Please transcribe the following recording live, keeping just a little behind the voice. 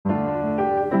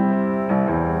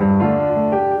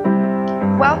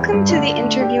Welcome to the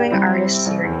Interviewing Artists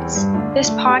series. This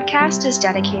podcast is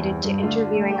dedicated to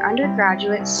interviewing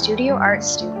undergraduate studio art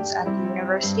students at the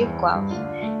University of Guelph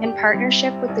in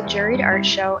partnership with the Juried Art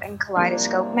Show and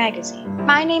Kaleidoscope magazine.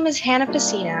 My name is Hannah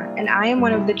Pacina, and I am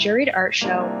one of the Juried Art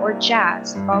Show, or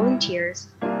JAZZ, volunteers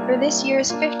for this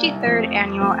year's 53rd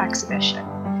annual exhibition.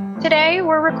 Today,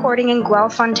 we're recording in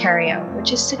Guelph, Ontario,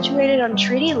 which is situated on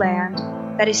treaty land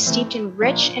that is steeped in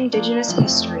rich Indigenous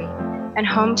history and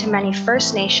home to many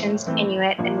First Nations,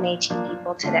 Inuit, and Métis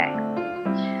people today.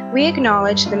 We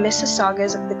acknowledge the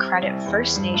Mississaugas of the Credit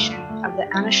First Nation of the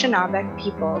Anishinaabe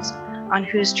peoples on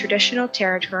whose traditional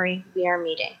territory we are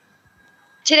meeting.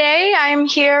 Today, I am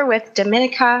here with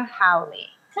Domenica Howley.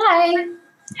 Hi.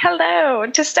 Hello.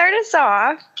 To start us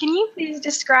off, can you please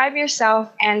describe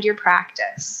yourself and your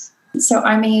practice? So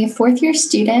I'm a fourth-year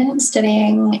student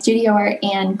studying studio art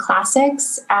and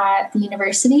classics at the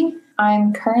university.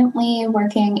 I'm currently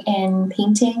working in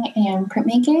painting and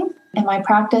printmaking, and my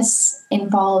practice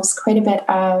involves quite a bit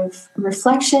of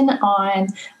reflection on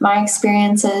my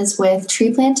experiences with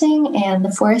tree planting and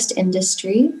the forest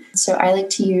industry. So I like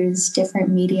to use different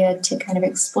media to kind of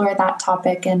explore that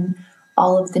topic and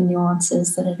all of the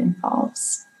nuances that it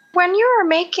involves. When you are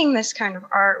making this kind of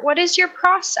art, what is your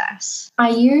process? I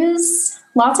use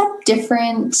lots of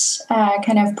different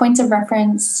kind of points of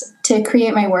reference to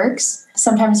create my works,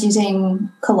 sometimes using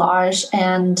collage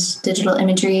and digital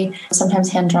imagery, sometimes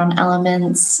hand-drawn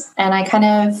elements. And I kind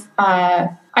of,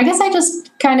 I guess I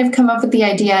just kind of come up with the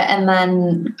idea and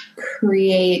then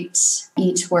create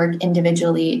each work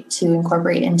individually to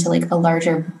incorporate into like a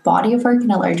larger body of work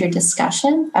and a larger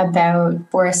discussion about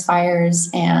forest fires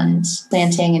and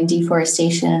planting and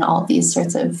deforestation and all of these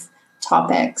sorts of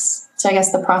topics. So I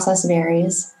guess the process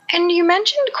varies. And you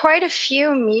mentioned quite a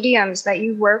few mediums that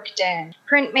you worked in: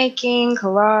 printmaking,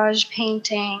 collage,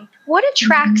 painting. What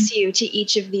attracts you to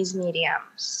each of these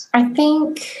mediums? I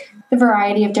think the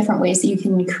variety of different ways that you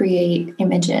can create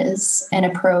images and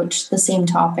approach the same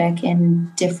topic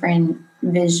in different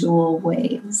visual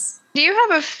ways. Do you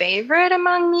have a favorite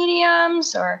among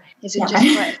mediums, or is it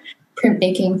just what?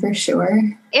 Printmaking for sure.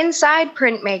 Inside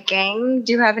printmaking,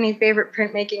 do you have any favorite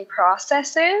printmaking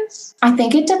processes? I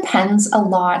think it depends a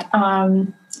lot.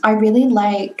 I really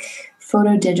like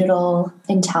photodigital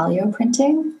intaglio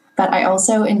printing, but I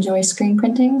also enjoy screen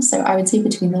printing, so I would say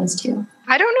between those two.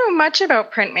 I don't know much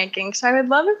about printmaking, so I would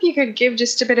love if you could give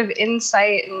just a bit of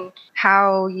insight in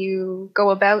how you go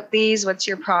about these. What's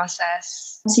your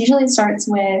process? So usually it starts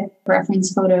with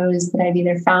reference photos that I've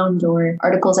either found or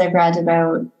articles I've read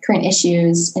about current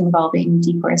issues involving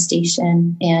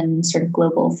deforestation and sort of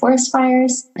global forest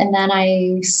fires. And then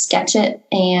I sketch it.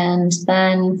 And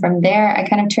then from there, I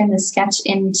kind of turn the sketch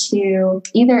into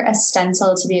either a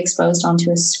stencil to be exposed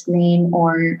onto a screen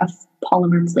or a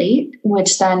polymer plate,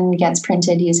 which then gets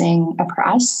printed using a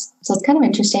press. So it's kind of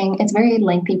interesting. It's a very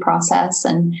lengthy process,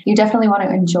 and you definitely want to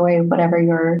enjoy whatever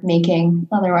you're making.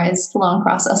 Otherwise, long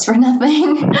process for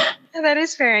nothing. That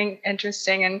is very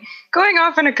interesting. And going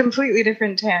off on a completely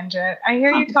different tangent, I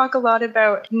hear you talk a lot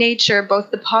about nature,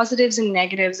 both the positives and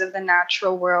negatives of the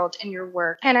natural world in your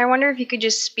work. And I wonder if you could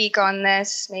just speak on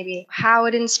this, maybe how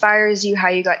it inspires you, how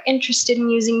you got interested in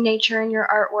using nature in your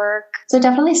artwork. So it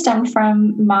definitely stemmed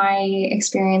from my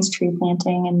experience tree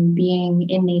planting and being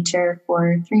in nature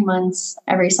for 3 months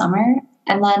every summer.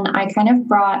 And then I kind of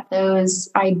brought those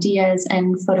ideas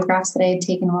and photographs that I had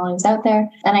taken while I was out there.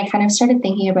 And I kind of started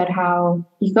thinking about how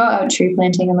you go out tree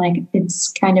planting and like it's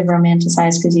kind of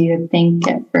romanticized because you think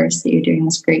at first that you're doing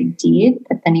this great deed,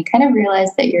 but then you kind of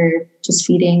realize that you're just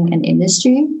feeding an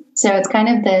industry. So it's kind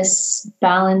of this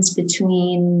balance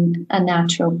between a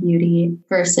natural beauty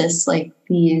versus like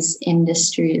these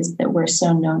industries that we're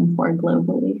so known for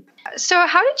globally. So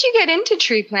how did you get into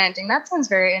tree planting? That sounds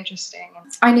very interesting.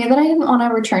 I knew that I didn't want to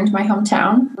return to my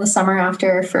hometown the summer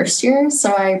after first year.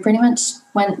 So I pretty much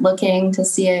went looking to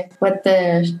see what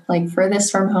the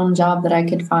furthest from home job that I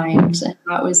could find. And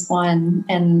that was one.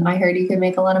 And I heard you could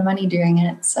make a lot of money doing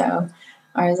it. So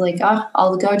I was like,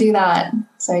 I'll go do that.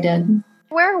 So I did.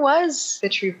 Where was the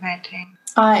tree planting?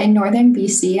 In northern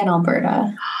BC and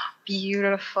Alberta.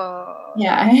 Beautiful.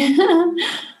 Yeah.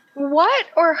 What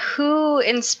or who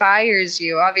inspires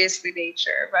you? Obviously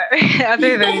nature, but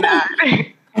other than that.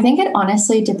 I think it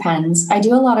honestly depends. I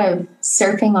do a lot of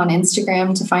surfing on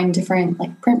Instagram to find different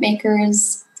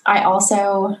printmakers. I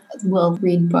also will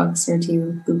read books or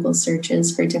do Google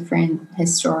searches for different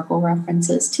historical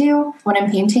references too. When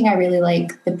I'm painting, I really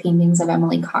like the paintings of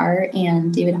Emily Carr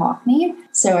and David Hockney.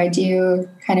 So I do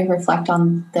kind of reflect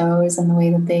on those and the way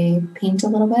that they paint a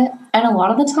little bit. And a lot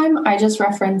of the time, I just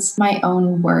reference my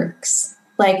own works.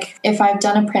 Like if I've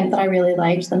done a print that I really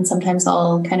liked, then sometimes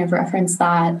I'll kind of reference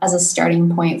that as a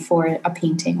starting point for a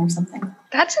painting or something.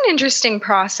 That's an interesting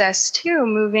process too,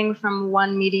 moving from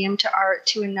one medium to art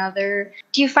to another.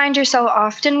 Do you find yourself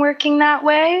often working that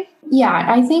way? Yeah,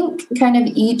 I think kind of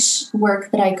each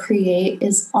work that I create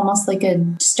is almost like a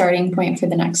starting point for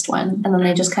the next one. And then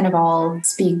they just kind of all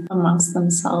speak amongst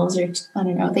themselves, or I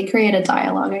don't know, they create a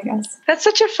dialogue, I guess. That's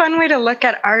such a fun way to look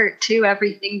at art too,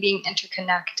 everything being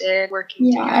interconnected,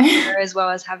 working together, as well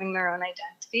as having their own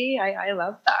identity. I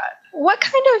love that. What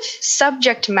kind of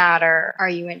subject matter are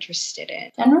you interested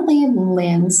in? Generally in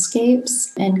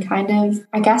landscapes and kind of,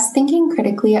 I guess, thinking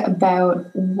critically about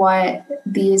what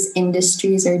these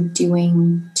industries are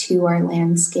doing to our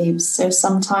landscapes. So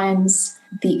sometimes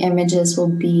the images will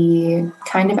be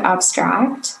kind of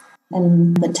abstract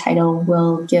and the title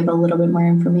will give a little bit more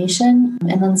information.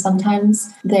 And then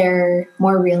sometimes they're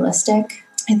more realistic.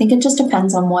 I think it just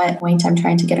depends on what point I'm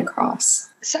trying to get across.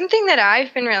 Something that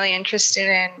I've been really interested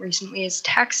in recently is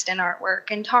text and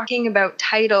artwork and talking about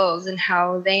titles and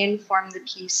how they inform the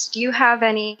piece. Do you have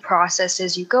any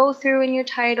processes you go through in your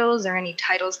titles, or any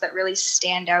titles that really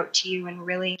stand out to you and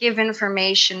really give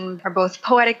information, are both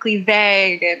poetically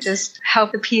vague and just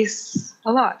help the piece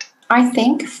a lot? I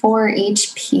think for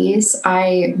each piece,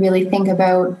 I really think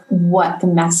about what the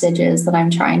message is that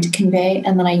I'm trying to convey,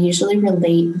 and then I usually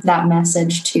relate that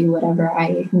message to whatever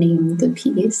I name the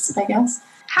piece, I guess.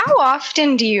 How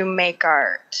often do you make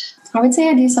art? I would say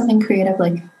I do something creative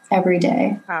like every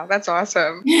day. Wow, that's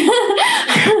awesome.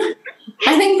 I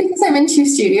think because I'm in 2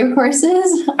 studio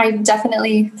courses, I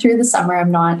definitely, through the summer,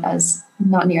 I'm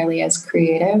not nearly as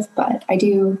creative, but I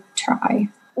do try.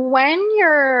 When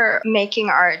you're making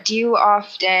art, do you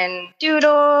often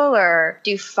doodle or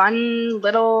do fun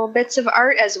little bits of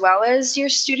art as well as your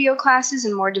studio classes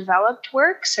and more developed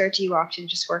works, or do you often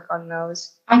just work on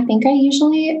those? I think I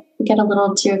usually get a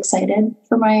little too excited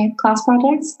for my class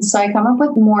projects. So I come up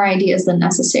with more ideas than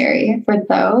necessary for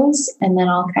those. And then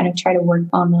I'll kind of try to work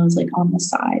on those like on the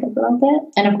side a little bit.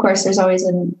 And of course, there's always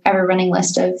an ever running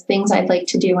list of things I'd like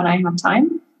to do when I have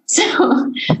time.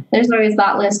 So there's always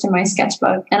that list in my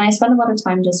sketchbook. And I spend a lot of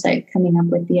time just like coming up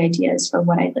with the ideas for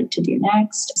what I'd like to do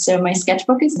next. So my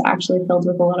sketchbook is actually filled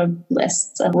with a lot of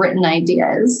lists of written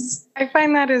ideas. I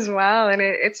find that as well. And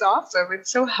it's awesome.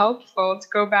 It's so helpful to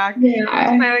go back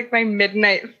to my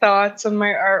midnight thoughts on my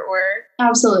artwork.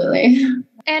 Absolutely.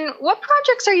 And what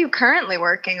projects are you currently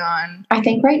working on? I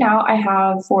think right now I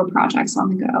have 4 projects on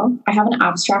the go. I have an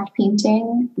abstract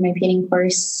painting, my painting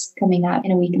course coming up in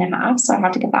a week and a half, so I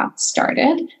have to get that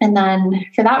started. And then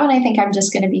for that one, I think I'm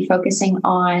just going to be focusing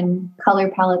on color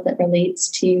palette that relates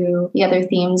to the other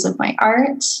themes of my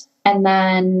art. And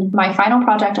then my final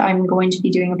project, I'm going to be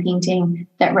doing a painting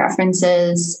that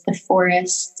references the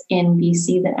forest in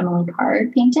BC that Emily Carr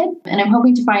painted. And I'm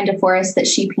hoping to find a forest that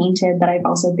she painted that I've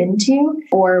also been to,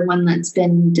 or one that's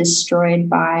been destroyed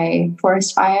by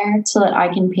forest fire, so that I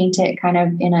can paint it kind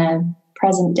of in a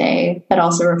present day, but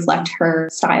also reflect her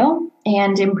style.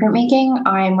 And in printmaking,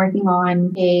 I'm working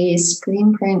on a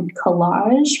screen print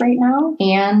collage right now.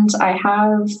 And I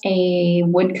have a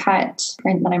woodcut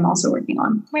print that I'm also working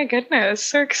on. My goodness,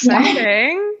 so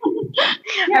exciting.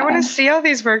 Yeah. I want to see all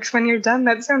these works when you're done.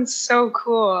 That sounds so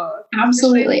cool.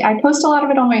 Absolutely. I post a lot of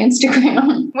it on my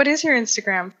Instagram. What is your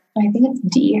Instagram? I think it's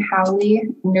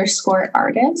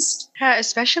D_Howley_artist.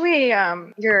 Especially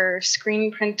your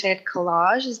screen printed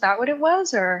collage. Is that what it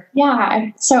was? Or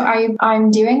yeah. So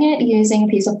I'm doing it using a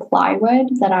piece of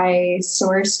plywood that I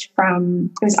sourced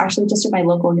from, it was actually just at my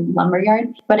local lumberyard,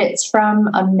 but it's from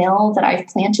a mill that I've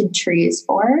planted trees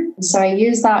for. So I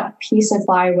used that piece of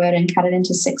plywood and cut it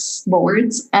into 6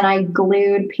 boards. And I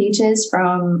glued pages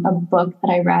from a book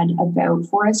that I read about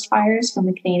forest fires from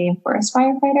the Canadian forest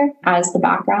firefighter as the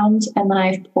background. And then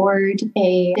I've poured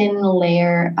a thin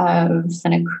layer of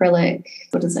an acrylic,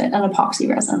 an epoxy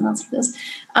resin, that's what it is,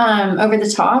 over the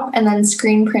top, and then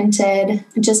screen printed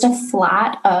just a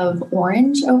flat of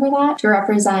orange over that to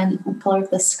represent the color of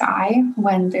the sky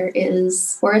when there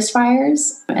is forest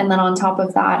fires. And then on top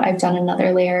of that, I've done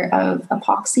another layer of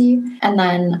epoxy and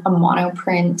then a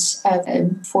monoprint of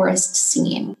a forest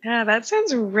scene. Yeah, that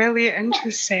sounds really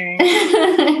interesting.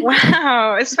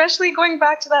 Wow. Especially going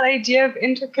back to that idea of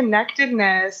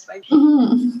interconnectedness.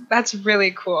 That's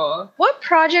really cool. What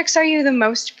projects are you the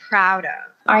most proud of?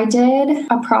 I did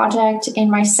a project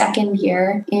in my second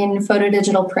year in photo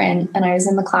digital print, and I was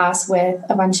in the class with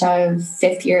a bunch of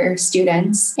 5th year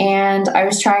students, and I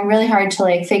was trying really hard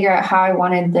to figure out how I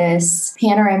wanted this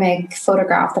panoramic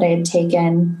photograph that I had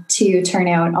taken to turn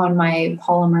out on my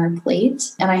polymer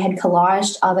plate. And I had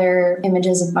collaged other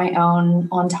images of my own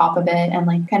on top of it and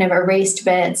like kind of erased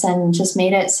bits and just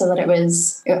made it so that I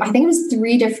think it was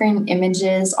 3 different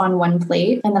images on one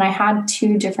plate. And then I had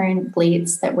 2 different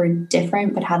plates that were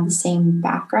different but had the same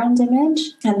background image.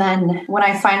 And then when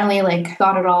I finally like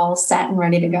got it all set and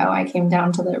ready to go, I came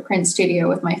down to the print studio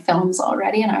with my films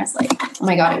already and I was like, oh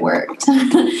my God, it worked.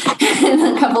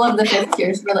 And a couple of the 5th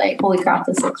years were like, holy crap,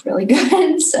 this looks really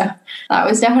good. So that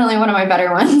was definitely one of my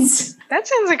better ones. That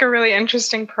sounds like a really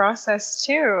interesting process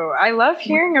too. I love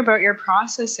hearing about your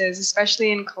processes,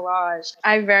 especially in collage.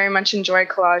 I very much enjoy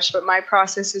collage, but my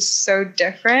process is so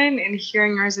different and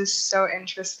hearing yours is so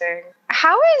interesting.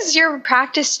 How has your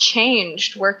practice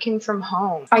changed working from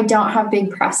home? I don't have big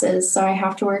presses, so I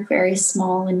have to work very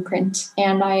small in print.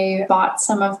 And I bought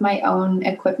some of my own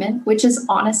equipment, which is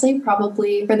honestly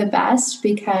probably for the best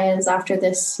because after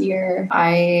this year,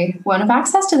 I won't have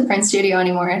access to the print studio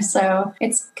anymore. So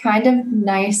it's kind of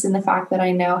nice in the fact that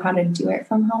I know how to do it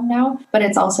from home now, but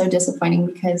it's also disappointing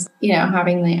because,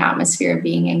 having the atmosphere of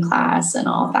being in class and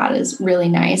all of that is really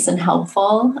nice and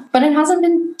helpful, but it hasn't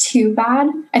been too bad.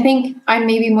 I think I'm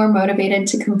maybe more motivated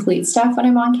to complete stuff when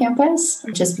I'm on campus,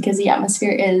 just because the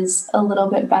atmosphere is a little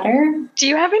bit better. Do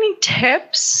you have any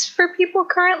tips for people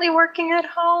currently working at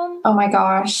home? Oh my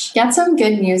gosh, get some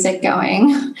good music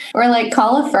going or like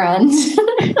call a friend.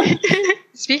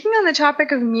 Speaking on the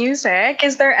topic of music,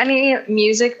 is there any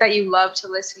music that you love to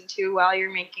listen to while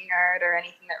you're making art or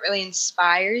anything that really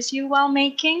inspires you while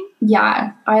making?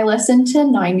 Yeah, I listen to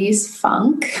 90s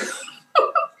funk.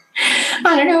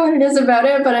 I don't know what it is about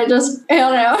it, but I don't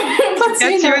know. It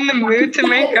gets you in the mood to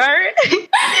make art.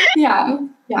 Yeah.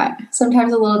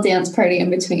 Sometimes a little dance party in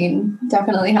between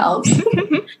definitely helps.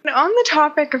 On the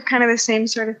topic of kind of the same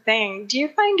sort of thing, do you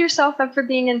find yourself ever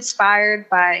being inspired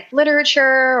by literature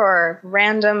or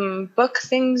random book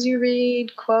things you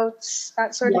read, quotes,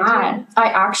 that sort of thing? Yeah, I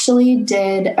actually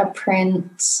did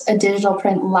a digital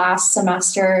print last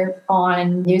semester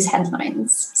on news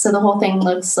headlines. So the whole thing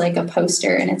looks like a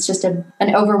poster and it's just an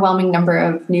overwhelming number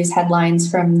of news headlines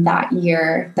from that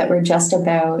year that were just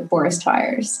about forest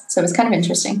fires. So it was kind of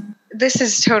interesting. This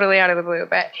is totally out of the blue,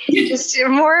 but just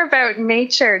more about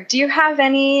nature. Do you have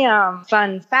any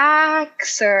fun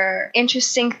facts or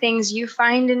interesting things you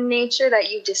find in nature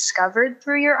that you discovered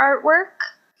through your artwork?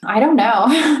 I don't know.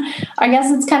 I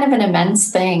guess it's kind of an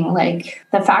immense thing. Like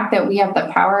the fact that we have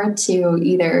the power to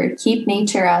either keep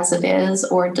nature as it is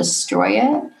or destroy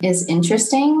it is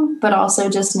interesting, but also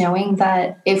just knowing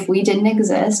that if we didn't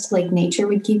exist, like nature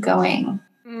would keep going.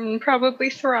 Probably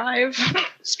thrive.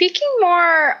 Speaking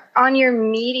more on your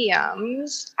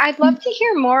mediums, I'd love to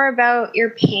hear more about your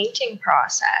painting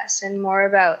process and more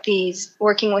about these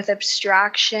working with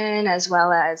abstraction, as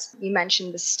well as you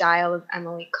mentioned the style of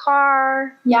Emily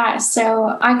Carr. Yeah,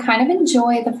 so I kind of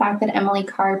enjoy the fact that Emily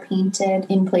Carr painted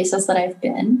in places that I've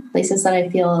been, places that I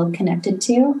feel connected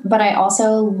to, but I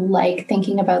also like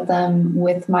thinking about them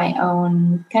with my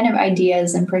own kind of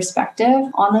ideas and perspective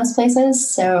on those places.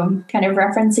 So kind of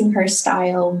referencing her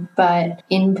style, but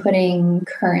inputting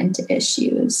current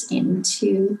issues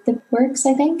into the works,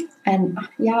 I think. And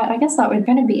yeah, I guess that would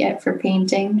kind of be it for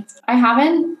painting. I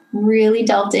haven't really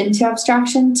delved into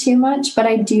abstraction too much, but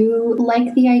I do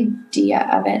like the idea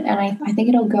of it. And I think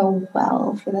it'll go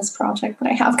well for this project that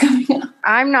I have coming up.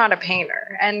 I'm not a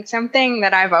painter, and something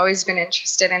that I've always been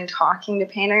interested in talking to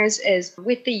painters is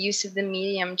with the use of the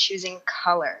medium, choosing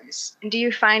colors. And do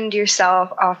you find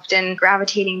yourself often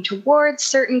gravitating towards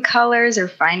certain colors or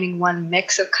finding one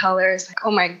mix of colors like,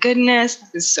 oh my goodness,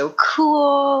 this is so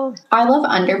cool? I love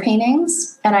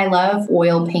underpaintings and I love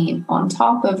oil paint on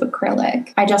top of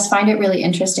acrylic. I just find it really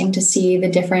interesting to see the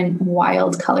different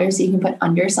wild colors that you can put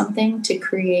under something to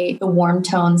create the warm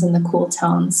tones and the cool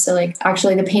tones. So like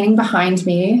actually the painting behind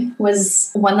me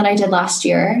was one that I did last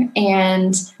year,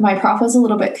 and my prof was a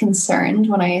little bit concerned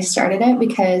when I started it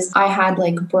because I had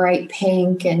like bright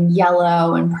pink and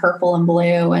yellow and purple and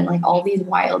blue and like all these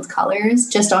wild colors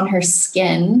just on her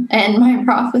skin. And my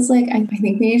prof was like, I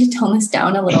think we need to tone this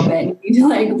down a little bit. You need to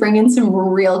like bring in some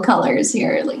real colors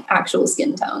here, like actual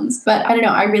skin tones. But I don't know,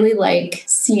 I really like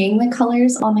seeing the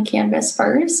colors on the canvas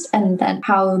first and then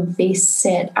how they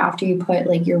sit after you put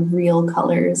like your real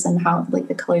colors and how like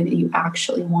the color that you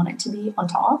actually want it to be on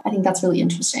top. I think that's really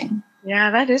interesting. Yeah,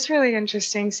 that is really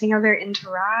interesting, seeing how they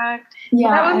interact. Yeah.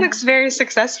 Well, that one looks very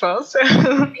successful, so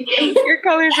your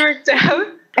colors worked out.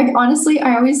 I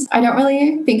don't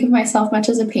really think of myself much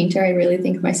as a painter. I really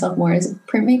think of myself more as a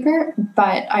printmaker,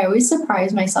 but I always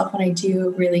surprise myself when I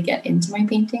do really get into my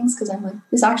paintings because I'm like,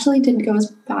 this actually didn't go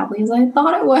as badly as I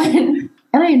thought it would.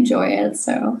 And I enjoy it,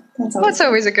 so that's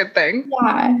always a good thing.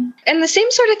 Yeah. And the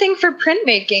same sort of thing for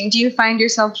printmaking. Do you find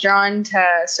yourself drawn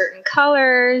to certain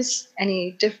colors,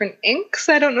 any different inks?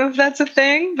 I don't know if that's a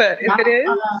thing, but if it is.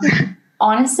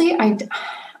 Honestly,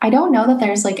 I don't know that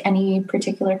there's like any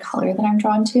particular color that I'm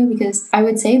drawn to, because I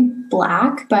would say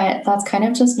black, but that's kind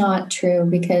of just not true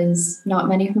because not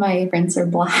many of my prints are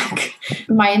black.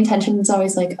 My intention is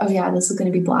always like, oh yeah, this is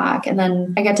going to be black. And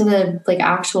then I get to the like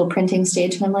actual printing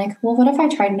stage and I'm like, well, what if I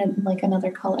tried like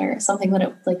another color, something that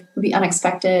it like would be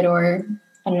unexpected, or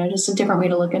I don't know, just a different way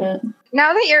to look at it.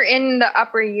 Now that you're in the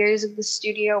upper years of the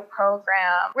studio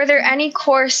program, were there any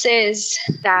courses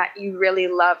that you really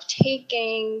loved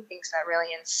taking, things that really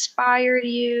inspired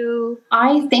you?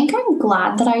 I think I'm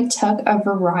glad that I took a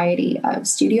variety of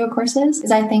studio courses,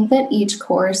 because I think that each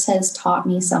course has taught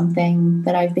me something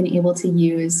that I've been able to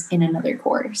use in another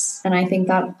course. And I think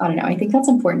that, I don't know, I think that's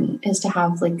important, is to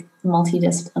have like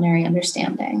multidisciplinary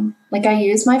understanding. Like I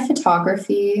use my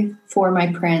photography for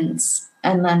my prints,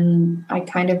 and then I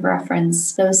kind of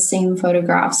reference those same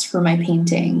photographs for my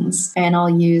paintings. And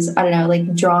I'll use, I don't know,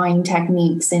 like drawing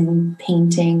techniques in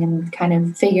painting and kind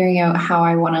of figuring out how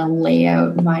I want to lay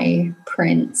out my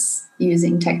prints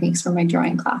using techniques from my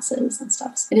drawing classes and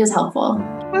stuff. So it is helpful.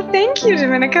 Well, thank you,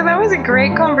 Domenica. That was a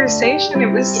great conversation.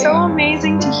 It was so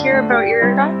amazing to hear about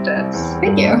your practice.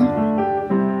 Thank you.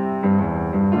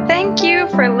 Thank you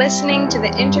for listening to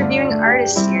the Interviewing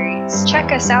Artists series.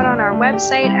 Check us out on our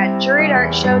website at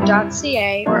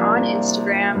juriedartshow.ca or on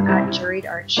Instagram at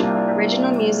juriedartshow.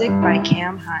 Original music by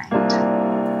Cam Hind.